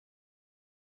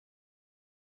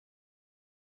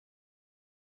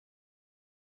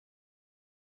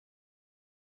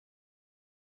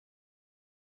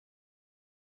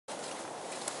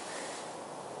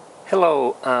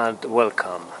Hello and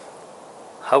welcome.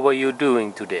 How are you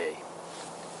doing today?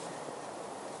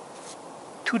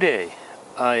 Today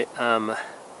I am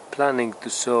planning to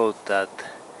show that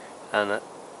and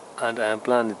I am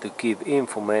planning to give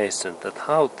information that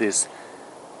how this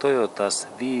Toyota's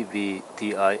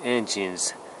VVT-i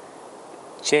engine's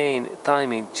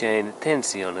timing chain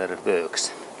tensioner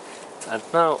works. And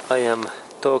now I am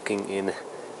talking in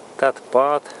that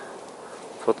part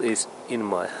what is in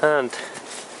my hand,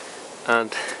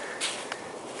 and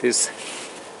this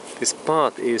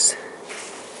part is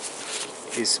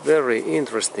very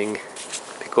interesting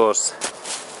because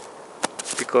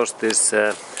this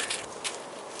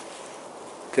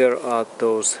there are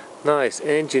those nice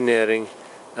engineering,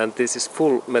 and this is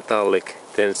full metallic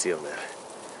tensioner.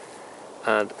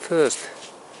 And first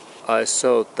I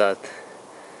showed that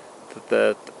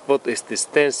what is this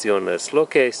tensioner's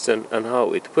location and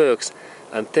how it works,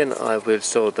 and then I will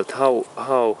show that how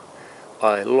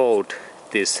I load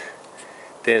this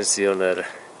tensioner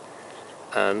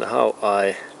and how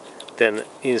I then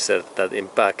insert that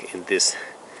back in this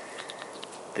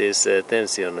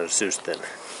tensioner system.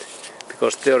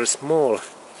 Because there is small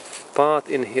part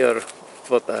in here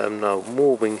what I am now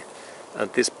moving,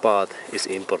 and this part is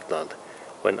important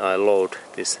when I load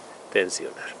this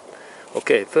tensioner.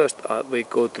 Okay, first we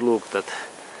go to look at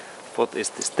what is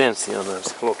this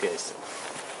tensioner's location.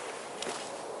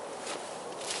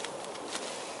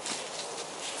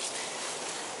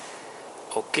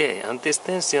 Okay, and this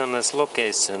tensioner's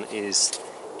location is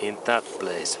in that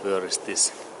place where is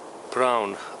this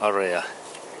brown area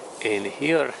in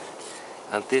here,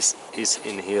 and this is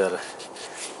in here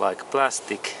like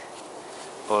plastic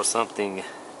or something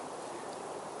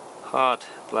hard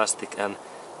plastic, and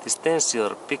this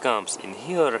tensioner becomes in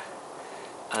here,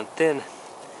 and then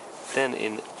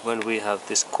when we have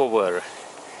this cover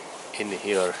in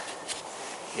here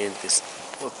in this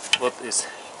what is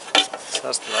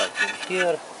just like in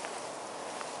here,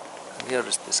 and here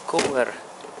is this cover,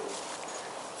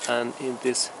 and in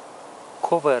this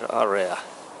cover area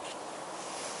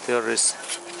there is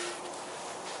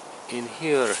in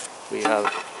here we have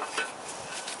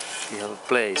a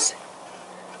place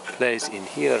in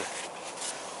here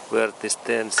where this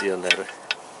tensioner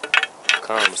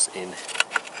comes in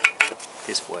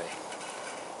this way,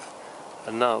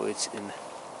 and now it's in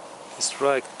this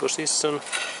right position.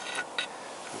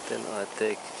 And then I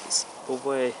take this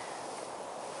away,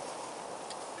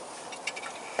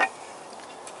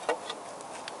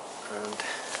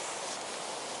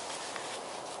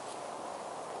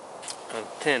 and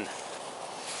then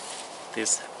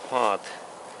this part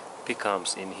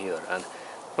becomes in here. And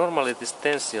normally this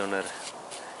tensioner,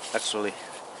 actually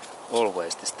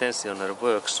always this tensioner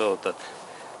works so that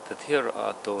here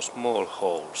are those small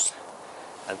holes,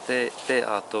 and they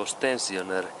are those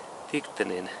tensioner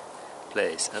thickening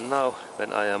place. And now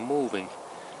when I am moving,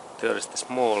 there is the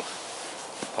small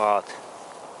part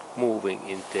moving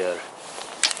in there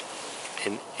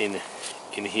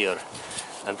in here,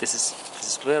 and this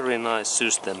is very nice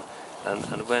system,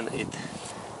 and when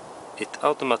it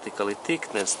automatically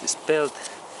thickens this belt.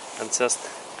 And just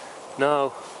now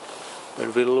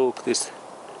when we look this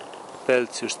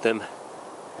belt system,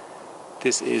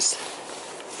 this is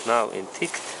now in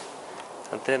thick,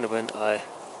 and then when I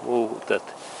move that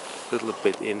little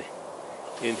bit in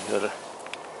here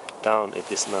down, it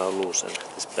is now loosened,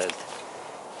 this belt.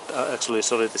 Actually,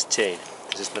 sorry, this chain.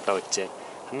 This is metallic chain.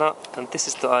 And this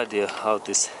is the idea how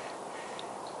this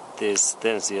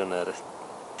tensioner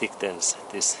thickens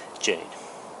this chain.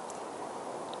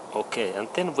 Okay, and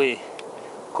then we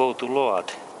go to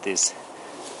load this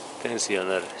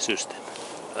tensioner system,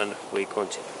 and we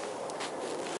continue.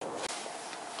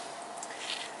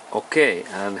 Okay,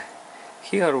 and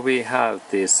here we have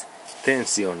this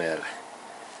tensioner.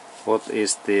 What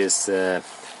is this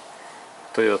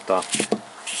Toyota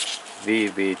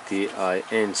VVT-i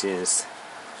engine's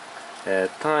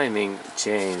timing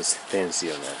chain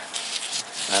tensioner.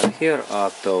 And here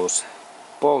are those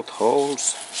bolt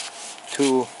holes,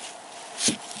 two,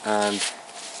 and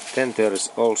then there is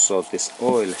also this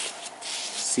oil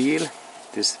seal,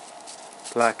 this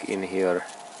plug in here,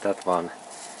 that one,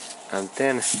 and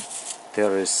then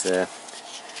there is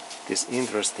this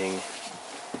interesting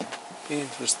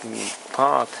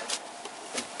part.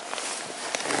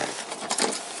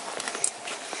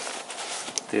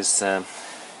 This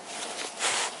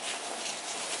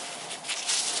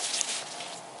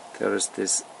there is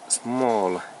this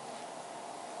small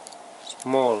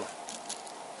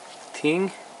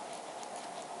thing.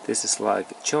 This is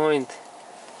like a joint.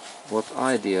 What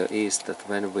idea is that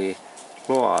when we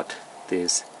load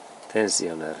this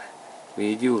tensioner,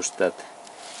 we use that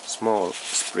small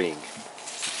spring,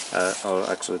 or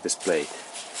actually this plate,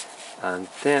 and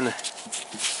then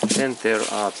there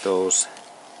are those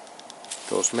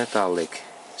metallic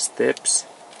steps,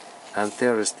 and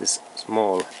there is this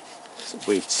small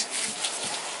switch,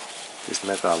 this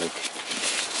metallic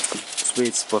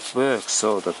switch what works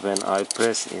so that when I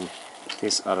press in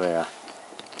this area,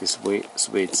 this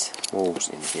switch moves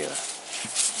in here.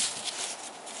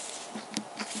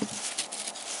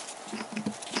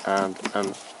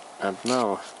 And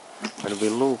now when we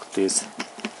look this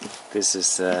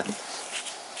is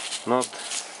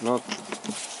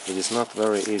it is not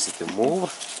very easy to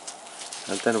move,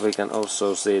 and then we can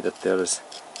also see that there is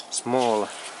small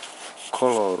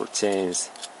color change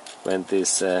when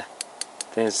this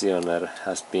tensioner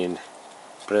has been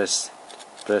pressed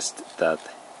that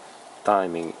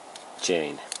timing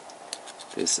chain.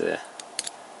 This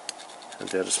and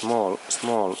there is small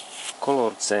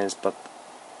color change, but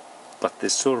the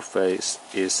surface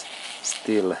is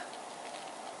still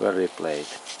very plain.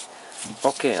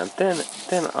 Okay, and then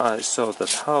I saw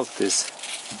that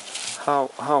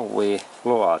how we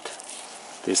load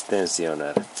this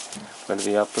tensioner when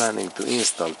we are planning to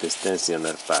install this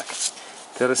tensioner pack.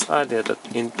 There is idea that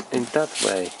in that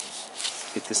way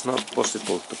it is not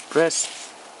possible to press,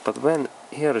 but when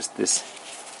here is this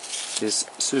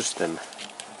system,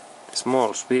 the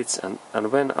small switch,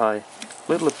 and when I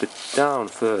little bit down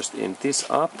first in this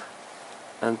up,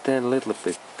 and then little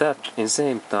bit that in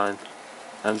same time,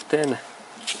 and then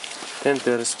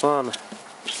there is one,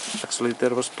 actually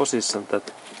there was position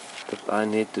that I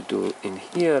need to do in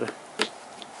here,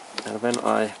 and when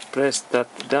I press that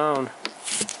down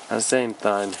and same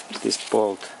time this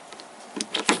bolt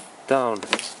down,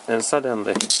 and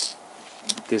suddenly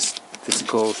this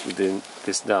goes within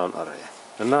this down area,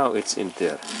 and now it's in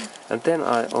there, and then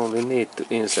I only need to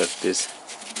insert this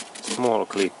small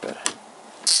clipper,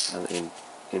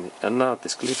 and now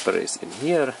this clipper is in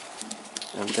here,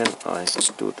 and then I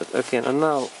do that again, and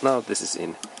now this is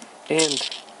in end,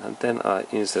 and then I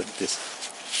insert this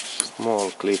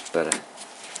small clipper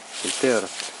in there,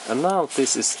 and now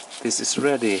this is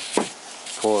ready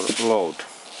for load.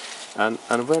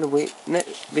 And when we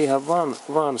have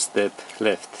one step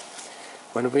left.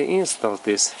 When we install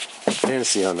this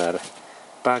tensioner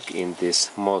back in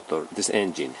this motor, this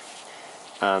engine,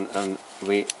 and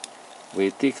we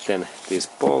tighten these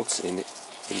bolts in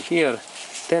here,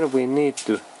 then we need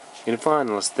to, in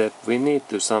final step, we need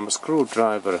to some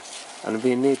screwdriver, and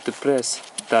we need to press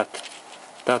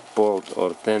that bolt,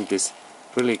 or then this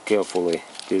really carefully,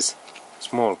 this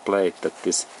small plate, that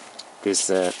this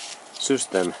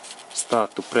system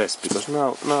start to press, because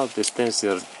now this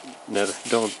tensioner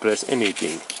don't press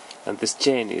anything, and this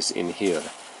chain is in here,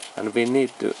 and we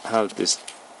need to have this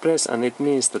press, and it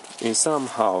means that in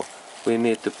somehow we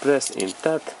need to press in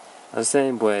that, and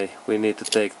same way we need to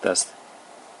take that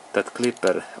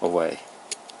clipper away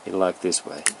in like this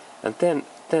way, and then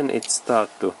it start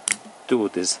to do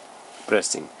this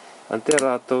pressing, and there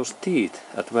are those teeth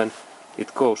that when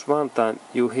it goes one time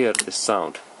you hear this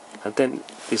sound, and then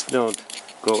this don't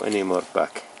go anymore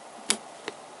back.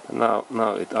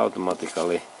 Now it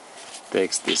automatically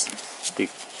takes this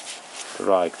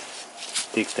right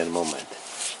tighten moment.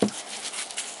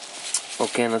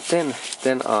 Okay, now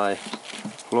then I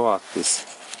load this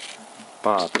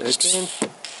part again,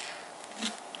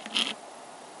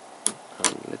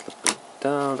 and a little bit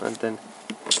down, and then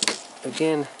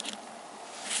again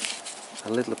a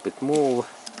little bit move.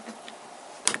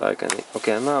 Like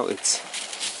okay, now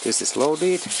this is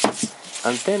loaded,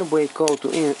 and then we go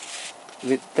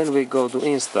to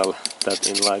install that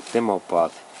in like demo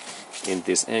part in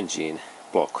this engine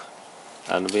block,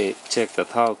 and we check that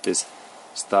how this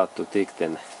start to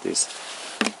tighten this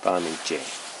timing chain.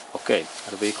 Okay,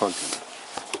 and we continue.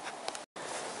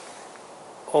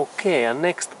 Okay, and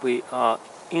next we are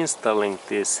installing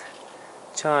this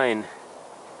timing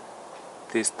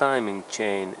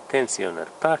chain tensioner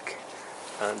pack,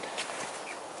 and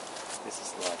this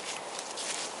is like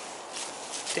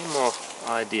demo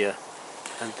idea,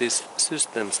 and this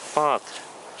system's part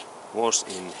was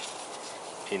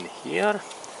in here,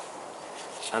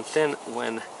 and then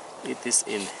when it is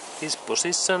in this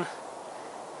position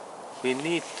we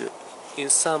need to in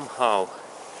somehow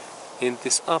in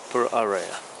this upper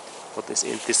area, what is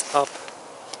in this up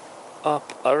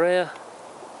area,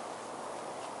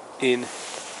 in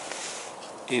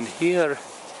here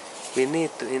we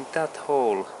need to, in that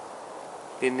hole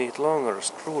we need longer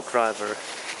screwdriver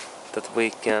that we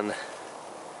can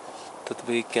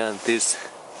this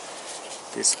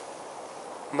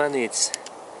manage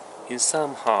in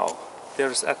somehow. There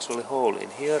is actually hole in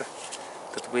here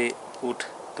that we would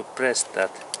to press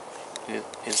that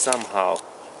in somehow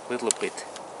little bit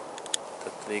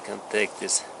that we can take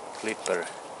this clipper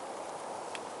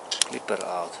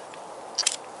out,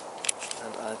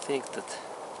 and I think that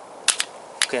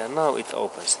okay, and now it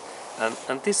opens,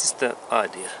 and this is the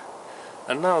idea.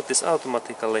 And now this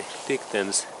automatically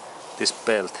tightens this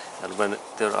belt, and when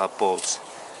there are bolts,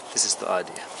 this is the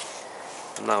idea.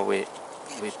 And now we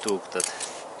took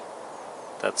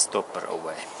that stopper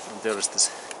away, and there is this,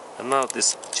 and now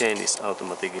this chain is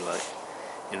automatically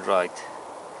in right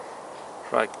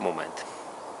moment.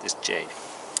 This chain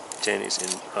is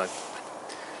in right moment.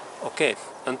 Okay,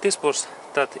 and this was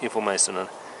that information,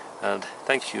 and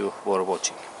thank you for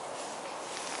watching.